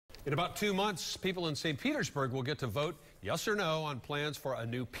In about 2 months, people in St. Petersburg will get to vote yes or no on plans for a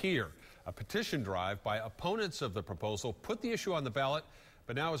new pier. A petition drive by opponents of the proposal put the issue on the ballot.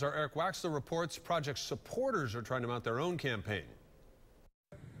 But now, as our Eric Waxler reports, project supporters are trying to mount their own campaign.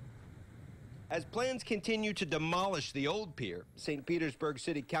 As plans continue to demolish the old pier, St. Petersburg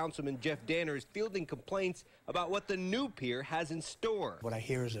City Councilman Jeff Danner is fielding complaints about what the new pier has in store. What I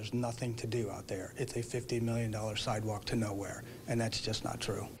hear is there's nothing to do out there. It's a $50 million sidewalk to nowhere, and that's just not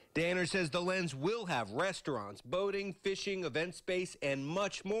true. Danner says the Lens will have restaurants, boating, fishing, event space, and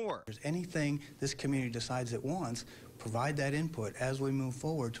much more. If there's anything this community decides it wants, provide that input as we move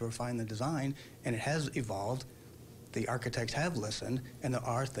forward to refine the design, and it has evolved. The architects have listened, and there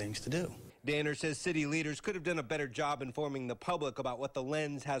are things to do. Danner says city leaders could have done a better job informing the public about what the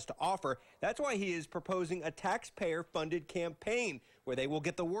Lens has to offer. That's why he is proposing a taxpayer-funded campaign where they will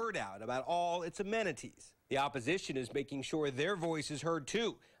get the word out about all its amenities. The opposition is making sure their voice is heard,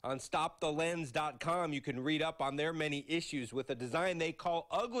 too. On StopTheLens.com, you can read up on their many issues with a design they call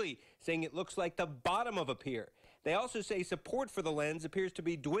ugly, saying it looks like the bottom of a pier. They also say support for the Lens appears to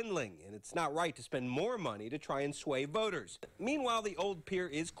be dwindling, and it's not right to spend more money to try and sway voters. Meanwhile, the old pier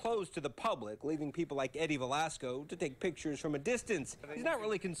is closed to the public, leaving people like Eddie Velasco to take pictures from a distance. He's not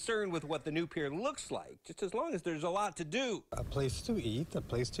really concerned with what the new pier looks like, just as long as there's a lot to do. A place to eat, a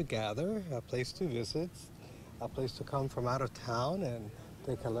place to gather, a place to visit, a place to come from out of town and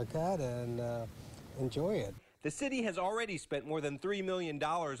take a look at and enjoy it. The city has already spent more than $3 million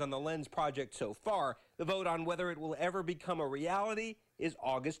on the Lens project so far. The vote on whether it will ever become a reality is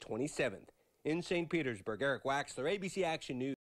August 27th. In St. Petersburg, Eric Waxler, ABC Action News.